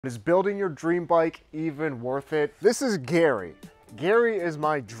Is building your dream bike even worth it? This is Gary. Gary is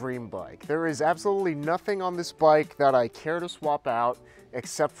my dream bike. There is absolutely nothing on this bike that I care to swap out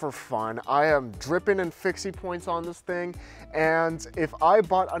except for fun. I am dripping in Fixie points on this thing, and if I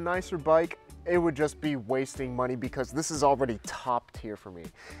bought a nicer bike, it would just be wasting money because this is already top tier for me.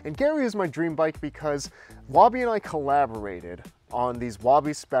 And Gary is my dream bike because Wabi and I collaborated on these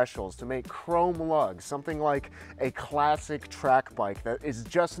Wabi specials to make chrome lugs, something like a classic track bike that is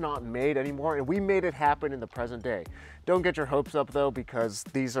just not made anymore, and we made it happen in the present day. Don't get your hopes up though, because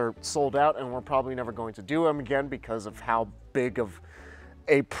these are sold out and we're probably never going to do them again because of how big of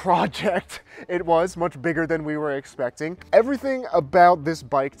a project it was, much bigger than we were expecting. Everything about this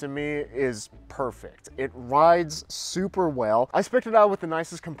bike to me is perfect. It rides super well. I spec'd it out with the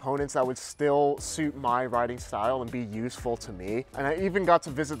nicest components that would still suit my riding style and be useful to me. And I even got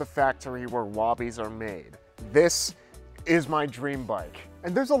to visit the factory where Wabis are made. This is my dream bike.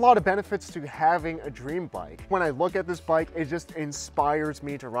 And there's a lot of benefits to having a dream bike. When I look at this bike, it just inspires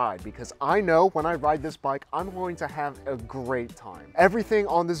me to ride because I know when I ride this bike, I'm going to have a great time. Everything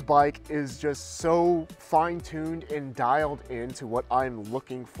on this bike is just so fine-tuned and dialed into what I'm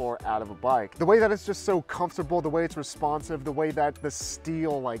looking for out of a bike. The way that it's just so comfortable, the way it's responsive, the way that the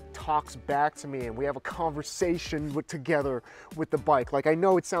steel like talks back to me and we have a conversation together with the bike. Like, I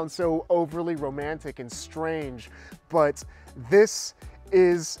know it sounds so overly romantic and strange, but this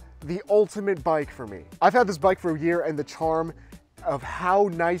is the ultimate bike for me. I've had this bike for a year and the charm of how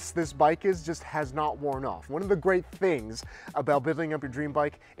nice this bike is just has not worn off. One of the great things about building up your dream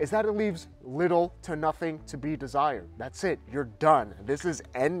bike is that it leaves little to nothing to be desired. That's it, you're done. This is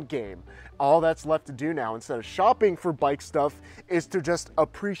end game. All that's left to do now, instead of shopping for bike stuff, is to just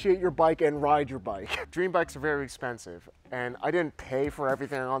appreciate your bike and ride your bike. Dream bikes are very expensive, and I didn't pay for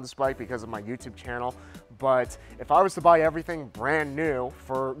everything on this bike because of my YouTube channel, but if I was to buy everything brand new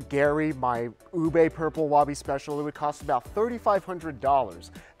for Gary, my Ube Purple Wabi Special, it would cost about $3,500.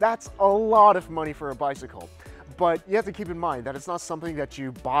 That's a lot of money for a bicycle. But you have to keep in mind that it's not something that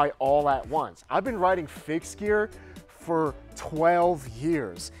you buy all at once. I've been riding fixed gear for 12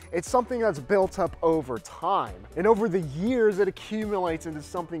 years. It's something that's built up over time. And over the years, it accumulates into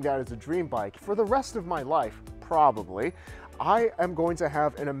something that is a dream bike. For the rest of my life, probably, I am going to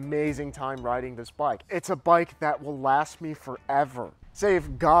have an amazing time riding this bike. It's a bike that will last me forever. Say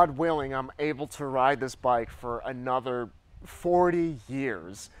if God willing, I'm able to ride this bike for another 40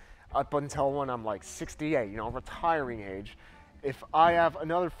 years, up until when I'm like 68, you know, retiring age. If I have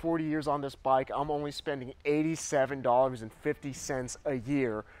another 40 years on this bike, I'm only spending $87.50 a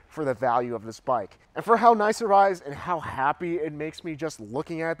year for the value of this bike. And for how nice it rides and how happy it makes me just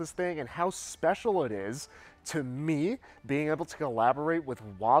looking at this thing and how special it is to me being able to collaborate with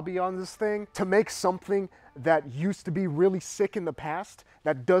Wabi on this thing, to make something that used to be really sick in the past,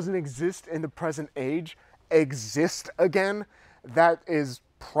 that doesn't exist in the present age, exist again, that is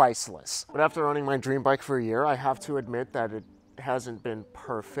priceless. But after owning my dream bike for a year, I have to admit that it hasn't been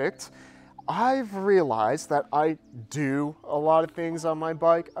perfect. I've realized that I do a lot of things on my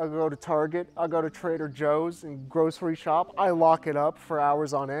bike. I go to Target, I go to Trader Joe's and grocery shop. I lock it up for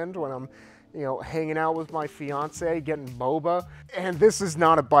hours on end when I'm, you know, hanging out with my fiance, getting boba. And this is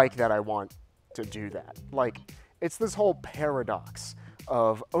not a bike that I want to do that. Like, it's this whole paradox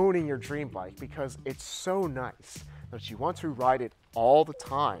of owning your dream bike because it's so nice that you want to ride it all the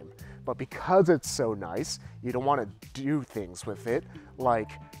time, but because it's so nice, you don't want to do things with it,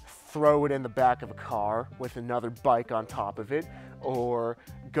 like throw it in the back of a car with another bike on top of it, or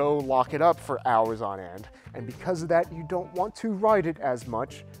go lock it up for hours on end. And because of that, you don't want to ride it as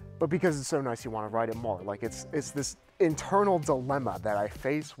much, but because it's so nice, you want to ride it more. Like, it's this internal dilemma that I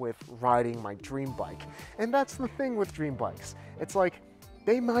face with riding my dream bike. And that's the thing with dream bikes. It's like,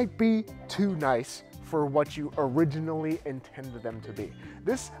 they might be too nice for what you originally intended them to be.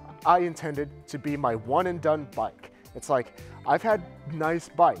 This I intended to be my one and done bike. It's like, I've had nice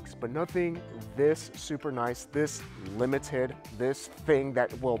bikes, but nothing this super nice, this limited, this thing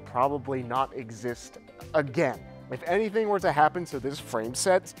that will probably not exist again. If anything were to happen to this frame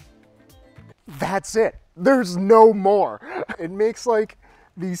set, that's it. There's no more. It makes like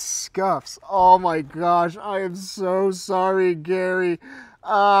these scuffs. Oh my gosh, I am so sorry, Gary.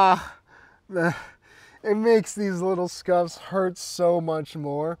 It makes these little scuffs hurt so much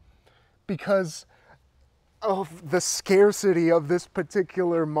more because of the scarcity of this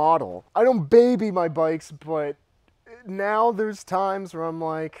particular model. I don't baby my bikes, but now there's times where I'm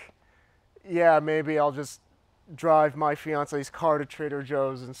like, yeah, maybe I'll just drive my fiance's car to Trader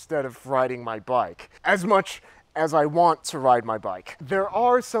Joe's instead of riding my bike. As much as I want to ride my bike. There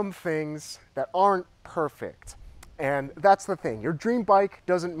are some things that aren't perfect. And that's the thing. Your dream bike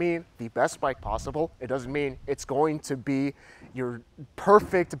doesn't mean the best bike possible. It doesn't mean it's going to be your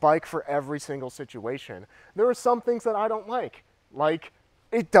perfect bike for every single situation. There are some things that I don't like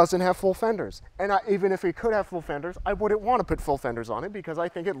it doesn't have full fenders. And even if it could have full fenders, I wouldn't want to put full fenders on it because I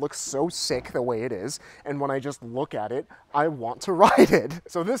think it looks so sick the way it is. And when I just look at it, I want to ride it.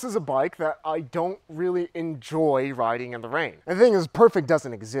 So this is a bike that I don't really enjoy riding in the rain. And the thing is, perfect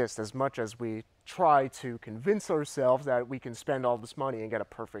doesn't exist as much as we try to convince ourselves that we can spend all this money and get a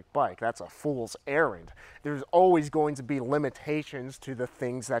perfect bike. That's a fool's errand. There's always going to be limitations to the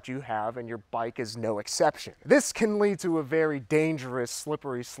things that you have, and your bike is no exception. This can lead to a very dangerous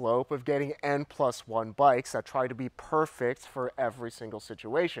slippery slope of getting N+1 bikes that try to be perfect for every single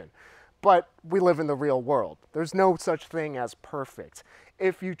situation. But we live in the real world. There's no such thing as perfect.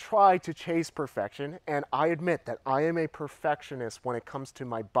 If you try to chase perfection, and I admit that I am a perfectionist when it comes to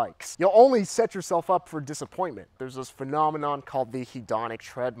my bikes, you'll only set yourself up for disappointment. There's this phenomenon called the hedonic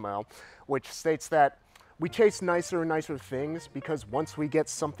treadmill, which states that we chase nicer and nicer things because once we get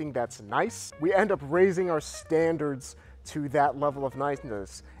something that's nice, we end up raising our standards to that level of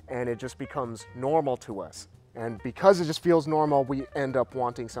niceness, and it just becomes normal to us. And because it just feels normal, we end up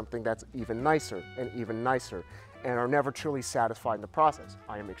wanting something that's even nicer, and are never truly satisfied in the process.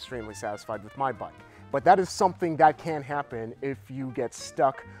 I am extremely satisfied with my bike. But that is something that can happen if you get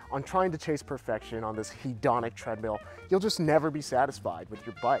stuck on trying to chase perfection on this hedonic treadmill. You'll just never be satisfied with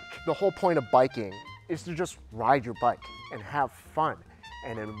your bike. The whole point of biking is to just ride your bike and have fun.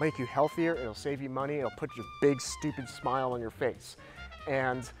 And it'll make you healthier, it'll save you money, it'll put your big, stupid smile on your face.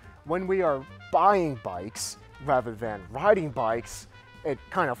 And when we are buying bikes rather than riding bikes, it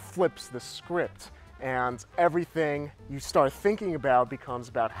kind of flips the script. And everything you start thinking about becomes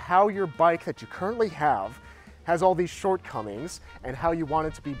about how your bike that you currently have has all these shortcomings and how you want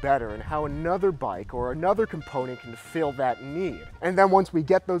it to be better and how another bike or another component can fill that need. And then once we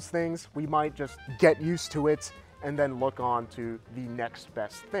get those things, we might just get used to it and then look on to the next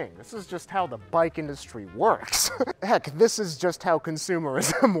best thing. This is just how the bike industry works. Heck, this is just how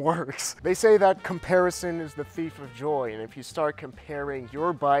consumerism works. They say that comparison is the thief of joy, and if you start comparing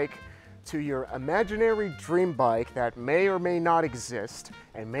your bike to your imaginary dream bike that may or may not exist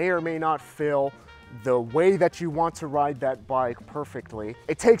and may or may not fill the way that you want to ride that bike perfectly,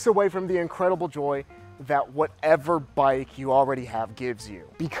 it takes away from the incredible joy that whatever bike you already have gives you.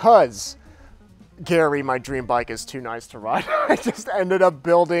 Because Gary, my dream bike, is too nice to ride, I just ended up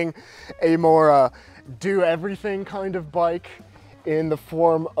building a more do-everything kind of bike in the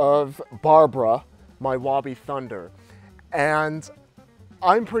form of Barbara, my Wabi Thunder. And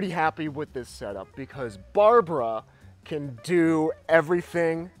I'm pretty happy with this setup because Barbara can do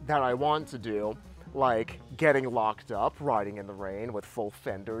everything that I want to do, like getting locked up, riding in the rain with full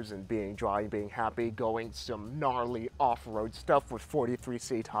fenders and being dry and being happy, going some gnarly off-road stuff with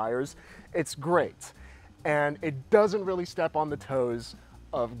 43C tires. It's great. And it doesn't really step on the toes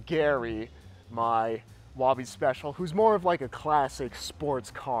of Gary, my Wabi Special, who's more of like a classic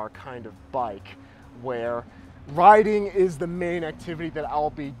sports car kind of bike, where riding is the main activity that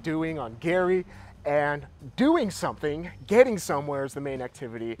I'll be doing on Gary, and doing something, getting somewhere is the main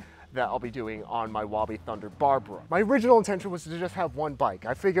activity that I'll be doing on my Wabi Thunder Barbara. My original intention was to just have one bike.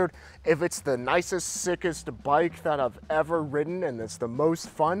 I figured if it's the nicest, sickest bike that I've ever ridden and it's the most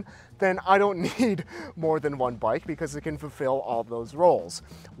fun, then I don't need more than one bike because it can fulfill all those roles.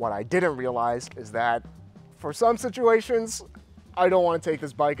 What I didn't realize is that for some situations, I don't want to take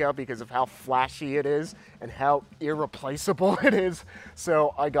this bike out because of how flashy it is and how irreplaceable it is.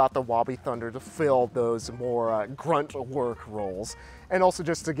 So I got the Wabi Thunder to fill those more grunt work roles, and also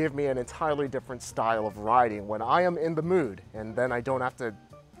just to give me an entirely different style of riding when I am in the mood, and then I don't have to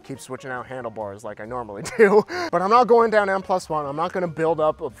keep switching out handlebars like I normally do. But I'm not going down N+1. I'm not going to build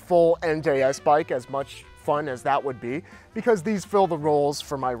up a full NJS bike, as much fun as that would be, because these fill the roles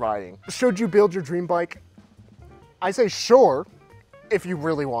for my riding. Should you build your dream bike? I say sure, if you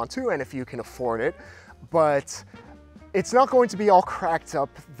really want to and if you can afford it, but it's not going to be all cracked up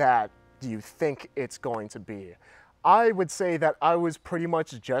that you think it's going to be. I would say that I was pretty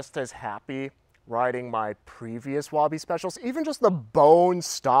much just as happy riding my previous Wabi Specials, even just the bone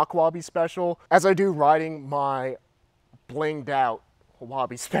stock Wabi Special, as I do riding my blinged out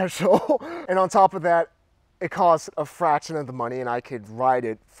Wabi Special. And on top of that, it costs a fraction of the money and I could ride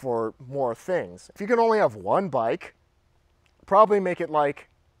it for more things. If you can only have one bike, probably make it like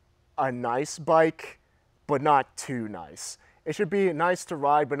a nice bike, but not too nice. It should be nice to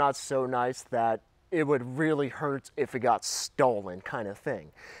ride, but not so nice that it would really hurt if it got stolen, kind of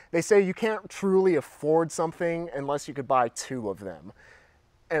thing. They say you can't truly afford something unless you could buy two of them.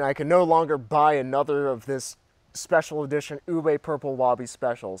 And I can no longer buy another of this special edition Ube Purple Wabi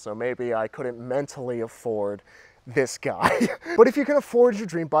Special, so maybe I couldn't mentally afford this guy. But if you can afford your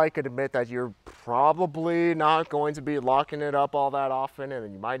dream bike and admit that you're probably not going to be locking it up all that often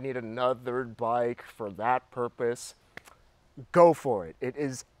and you might need another bike for that purpose, go for it. It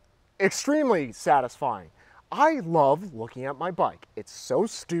is extremely satisfying. I love looking at my bike. It's so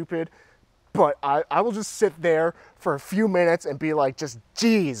stupid, but I will just sit there for a few minutes and be like, just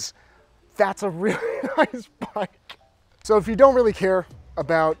geez, that's a really nice bike. So if you don't really care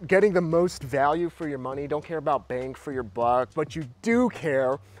about getting the most value for your money, don't care about bang for your buck, but you do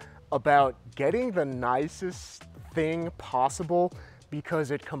care about getting the nicest thing possible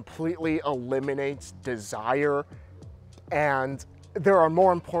because it completely eliminates desire, and there are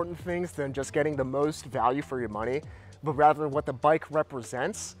more important things than just getting the most value for your money, but rather what the bike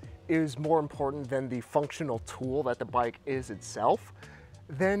represents is more important than the functional tool that the bike is itself,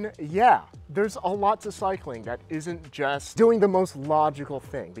 then yeah, there's a lot to cycling that isn't just doing the most logical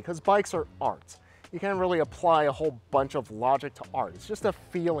thing, because bikes are art. You can't really apply a whole bunch of logic to art. It's just a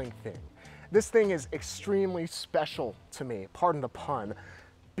feeling thing. This thing is extremely special to me, pardon the pun,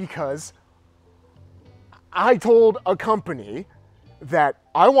 because I told a company that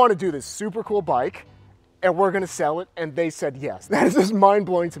I want to do this super cool bike and we're going to sell it, and they said yes. That is just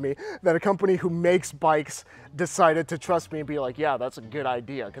mind-blowing to me that a company who makes bikes decided to trust me and be like, yeah, that's a good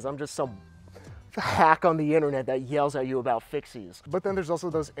idea, because I'm just some hack on the internet that yells at you about fixies. But then there's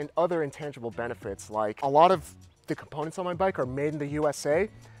also those other intangible benefits, like a lot of the components on my bike are made in the USA.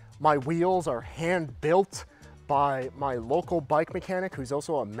 My wheels are hand-built by my local bike mechanic, who's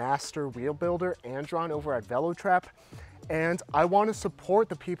also a master wheel builder, Andron, over at VeloTrap. And I want to support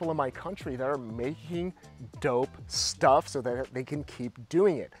the people in my country that are making dope stuff so that they can keep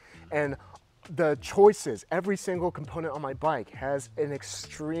doing it. And the choices, every single component on my bike has an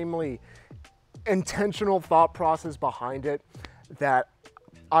extremely intentional thought process behind it that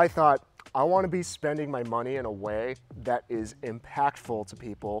I thought, I want to be spending my money in a way that is impactful to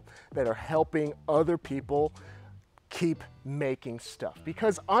people, that are helping other people keep making stuff.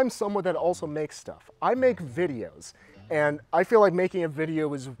 Because I'm someone that also makes stuff. I make videos. And I feel like making a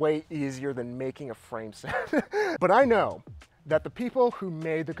video is way easier than making a frame set. But I know that the people who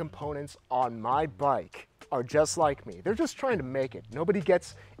made the components on my bike are just like me. They're just trying to make it. Nobody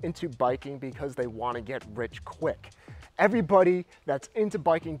gets into biking because they want to get rich quick. Everybody that's into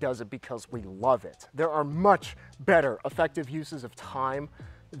biking does it because we love it. There are much better effective uses of time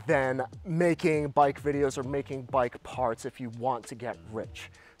than making bike videos or making bike parts if you want to get rich.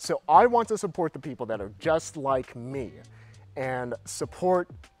 So I want to support the people that are just like me and support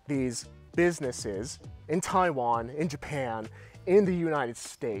these businesses in Taiwan, in Japan, in the United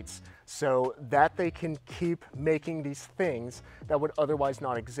States, so that they can keep making these things that would otherwise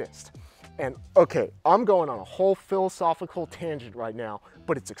not exist. And okay, I'm going on a whole philosophical tangent right now,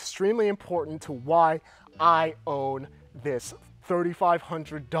 but it's extremely important to why I own this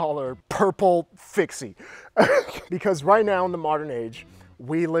 $3,500 purple Fixie. Because right now in the modern age,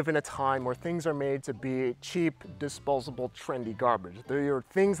 we live in a time where things are made to be cheap, disposable, trendy garbage. They are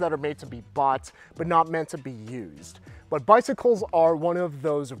things that are made to be bought, but not meant to be used. But bicycles are one of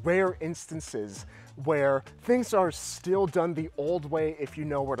those rare instances where things are still done the old way if you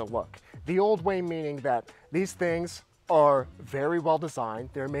know where to look. The old way meaning that these things are very well designed,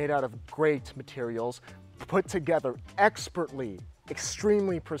 they're made out of great materials, put together expertly,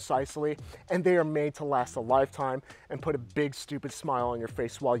 extremely precisely, and they are made to last a lifetime and put a big stupid smile on your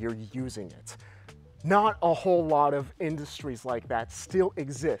face while you're using it. Not a whole lot of industries like that still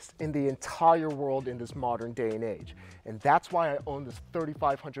exist in the entire world in this modern day and age. And that's why I own this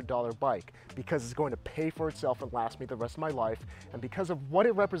 $3,500 bike, because it's going to pay for itself and last me the rest of my life, and because of what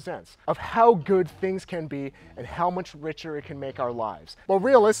it represents, of how good things can be and how much richer it can make our lives. But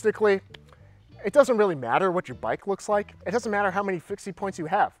realistically, it doesn't really matter what your bike looks like. It doesn't matter how many Fixie points you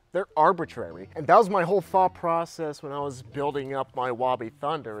have. They're arbitrary. And that was my whole thought process when I was building up my Wabi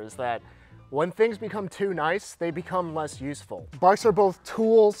Thunder, is that when things become too nice, they become less useful. Bikes are both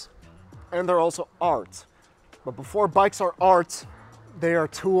tools and they're also art. But before bikes are art, they are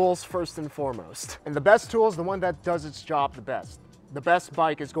tools first and foremost. And the best tool is the one that does its job the best. The best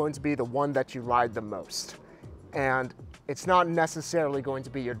bike is going to be the one that you ride the most. And it's not necessarily going to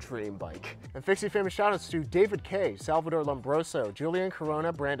be your dream bike. And Fixie famous shoutouts to David K, Salvador Lombroso, Julian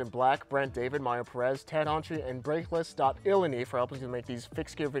Corona, Brandon Black, Brent David, Perez, Ted Onchi, and Brakeless.illany for helping to make these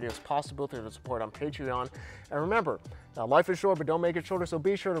fixed gear videos possible through the support on Patreon. And remember, life is short, but don't make it shorter, so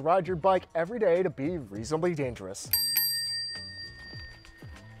be sure to ride your bike every day to be reasonably dangerous.